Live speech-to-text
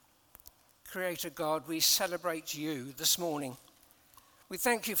Creator God, we celebrate you this morning. We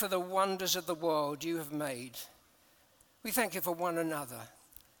thank you for the wonders of the world you have made. We thank you for one another.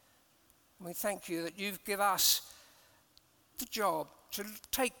 We thank you that you've given us the job to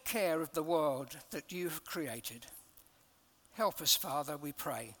take care of the world that you have created. Help us, Father, we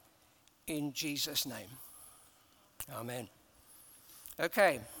pray, in Jesus' name. Amen.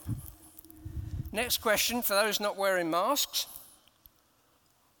 Okay. Next question for those not wearing masks.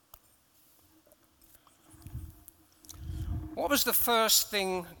 What was the first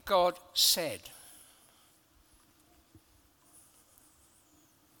thing God said?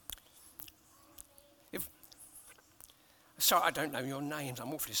 Sorry, I don't know your names.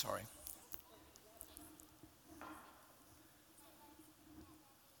 I'm awfully sorry.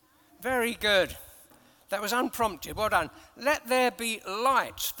 Very good. That was unprompted. Well done. Let there be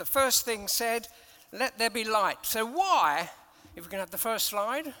light. The first thing said, let there be light. So why, if we can have the first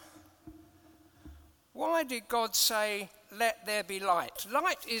slide, why did God say, let there be light?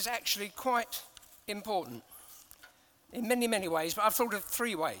 Light is actually quite important in many, many ways, but I've thought of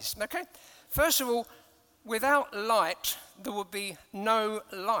 3 ways. Okay? First of all, without light, there would be no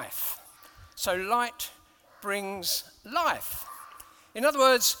life. So light brings life. In other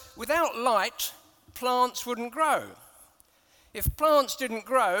words, without light, plants wouldn't grow. If plants didn't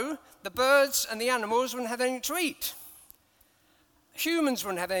grow, the birds and the animals wouldn't have anything to eat. Humans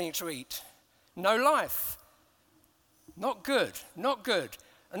wouldn't have anything to eat. No life. Not good, not good.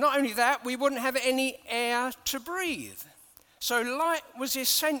 And not only that, we wouldn't have any air to breathe. So light was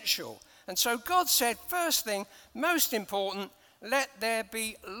essential. And so God said, first thing, most important, let there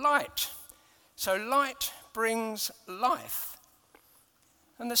be light. So light brings life.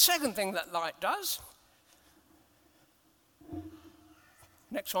 And the second thing that light does,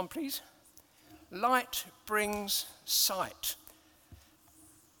 next one please, light brings sight.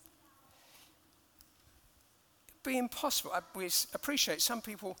 It'd be impossible. We appreciate some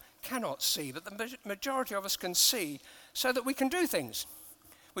people cannot see, but the majority of us can see so that we can do things.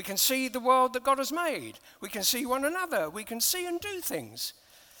 We can see the world that God has made. We can see one another. We can see and do things.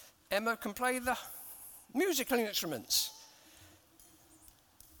 Emma can play the musical instruments.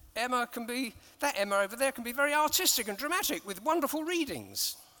 Emma over there can be very artistic and dramatic with wonderful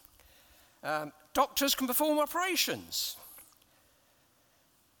readings. Doctors can perform operations.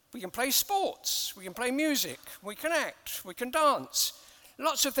 We can play sports. We can play music. We can act. We can dance.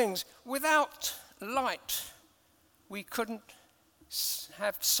 Lots of things. Without light, we couldn't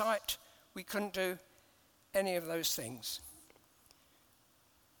have sight. We couldn't do any of those things.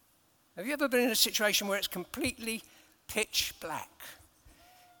 Have you ever been in a situation where it's completely pitch black?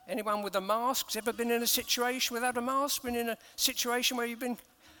 Anyone with a mask has ever been in a situation without a mask? Been in a situation where you've been...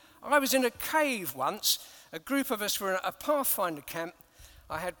 I was in a cave once. A group of us were at a Pathfinder camp.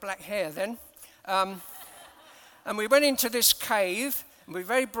 I had black hair then. And we went into this cave, and we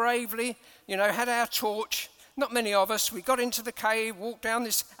very bravely, had our torch. Not many of us. We got into the cave, walked down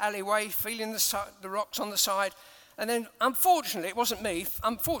this alleyway, feeling the rocks on the side. And then, unfortunately, it wasn't me,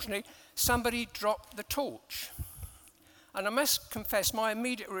 unfortunately, somebody dropped the torch. And I must confess, my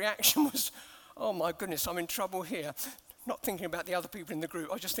immediate reaction was, oh my goodness, I'm in trouble here. Not thinking about the other people in the group,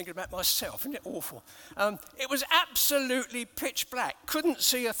 I was just thinking about myself. Isn't it awful? It was absolutely pitch black, couldn't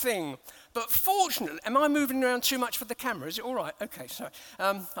see a thing. But fortunately, am I moving around too much for the camera? Is it all right? Okay, sorry.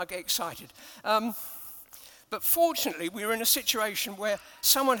 I get excited. But fortunately, we were in a situation where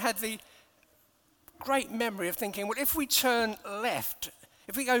someone had the great memory of thinking, well, if we turn left,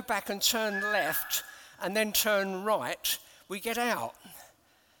 if we go back and turn left and then turn right, we get out.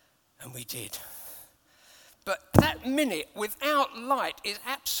 And we did. But that minute without light is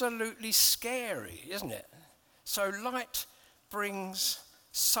absolutely scary, isn't it? So light brings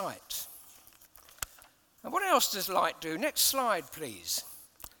sight. And what else does light do? Next slide, please.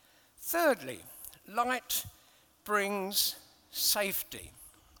 Thirdly, light brings safety.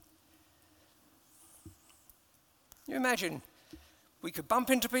 You imagine, we could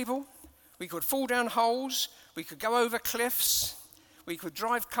bump into people, we could fall down holes, we could go over cliffs, we could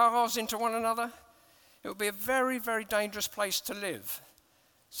drive cars into one another. It would be a very, very dangerous place to live.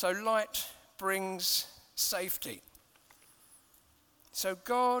 So light brings safety. So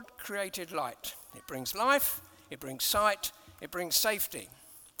God created light. It brings life, it brings sight, it brings safety.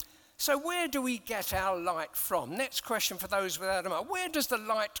 So where do we get our light from? Next question for those without a mask. Where does the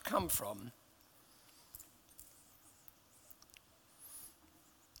light come from?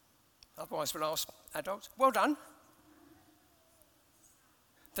 Otherwise we'll ask adults. Well done.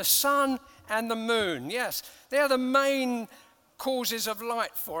 The sun and the moon, yes. They're the main causes of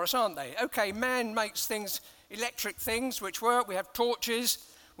light for us, aren't they? Okay, man makes things, electric things which work. We have torches,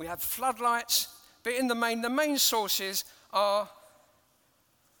 we have floodlights, but in the main sources are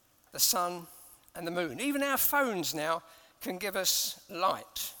the sun and the moon. Even our phones now can give us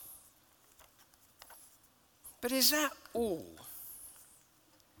light. But is that all?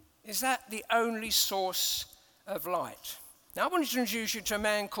 Is that the only source of light? Now I wanted to introduce you to a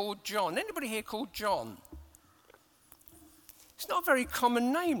man called John. Anybody here called John? It's not a very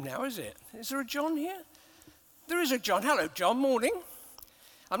common name now, is it? Is there a John here? There is a John. Hello, John. Morning.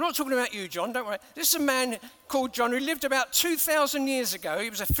 I'm not talking about you, John. Don't worry. This is a man called John who lived about 2,000 years ago. He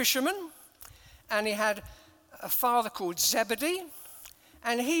was a fisherman, and he had a father called Zebedee,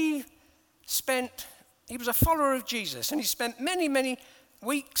 and he was a follower of Jesus, and he spent many, many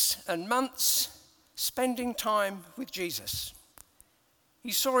weeks and months spending time with Jesus.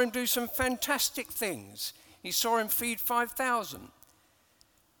 He saw him do some fantastic things. He saw him feed 5,000.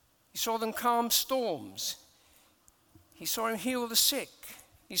 He saw them calm storms. He saw him heal the sick.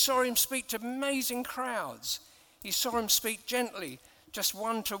 He saw him speak to amazing crowds. He saw him speak gently, just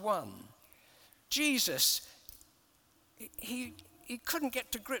one-to-one. Jesus, he couldn't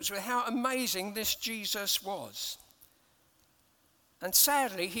get to grips with how amazing this Jesus was. And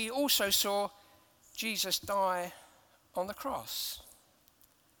sadly, he also saw Jesus die on the cross.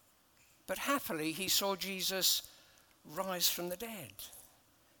 But happily, he saw Jesus rise from the dead.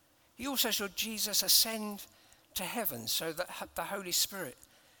 He also saw Jesus ascend to heaven so that the Holy Spirit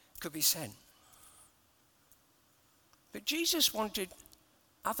could be sent. But Jesus wanted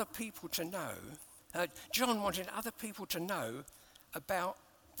other people to know, John wanted other people to know about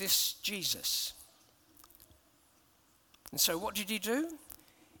this Jesus. And so what did he do?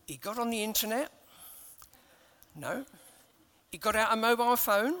 He got on the internet. No. He got out a mobile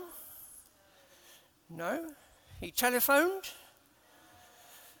phone. No. He telephoned.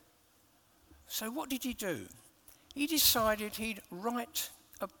 So what did he do? He decided he'd write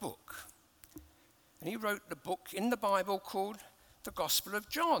a book. And he wrote the book in the Bible called the Gospel of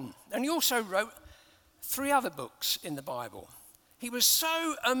John. And he also wrote 3 other books in the Bible. He was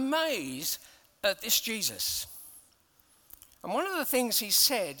so amazed at this Jesus. And one of the things he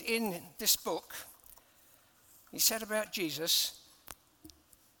said in this book, he said about Jesus,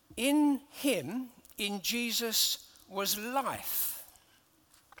 in him, in Jesus, was life.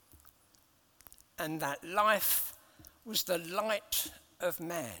 And that life was the light of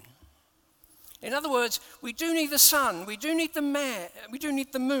man. In other words, we do need the sun, we do need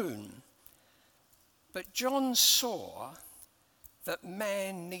the moon. But John saw that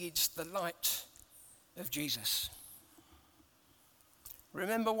man needs the light of Jesus.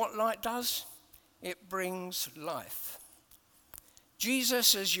 Remember what light does? It brings life.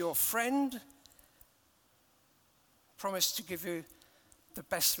 Jesus, as your friend, promised to give you the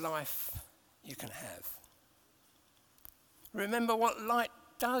best life you can have. Remember what light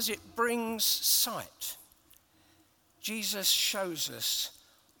does? It brings sight. Jesus shows us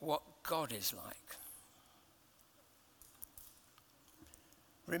what God is like.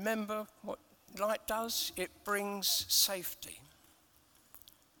 Remember what light does? It brings safety.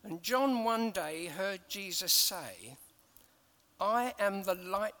 And John one day heard Jesus say, I am the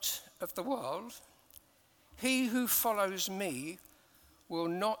light of the world. He who follows me will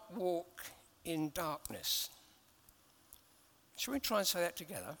not walk in darkness. Shall we try and say that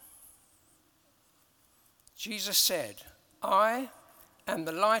together? Jesus said, I am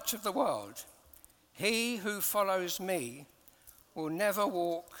the light of the world. He who follows me will never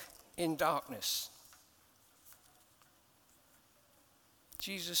walk in darkness.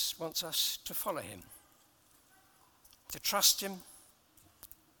 Jesus wants us to follow him, to trust him.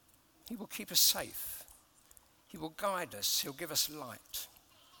 He will keep us safe. He will guide us. He'll give us light.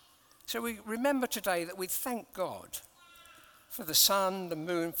 So we remember today that we thank God for the sun, the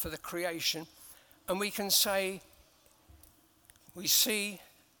moon, for the creation, and we can say, we see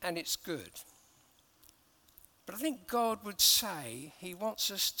and it's good. But I think God would say he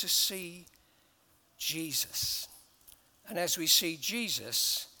wants us to see Jesus. And as we see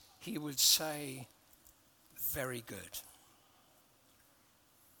Jesus, he would say, very good.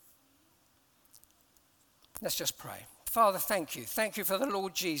 Let's just pray. Father, thank you. Thank you for the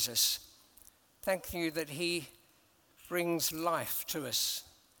Lord Jesus. Thank you that he brings life to us.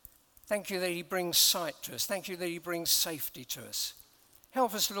 Thank you that he brings sight to us. Thank you that he brings safety to us.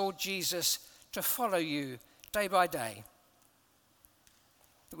 Help us, Lord Jesus, to follow you day by day,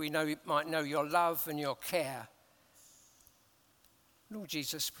 that we might know your love and your care. Lord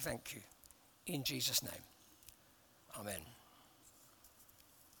Jesus, we thank you. In Jesus' name, amen.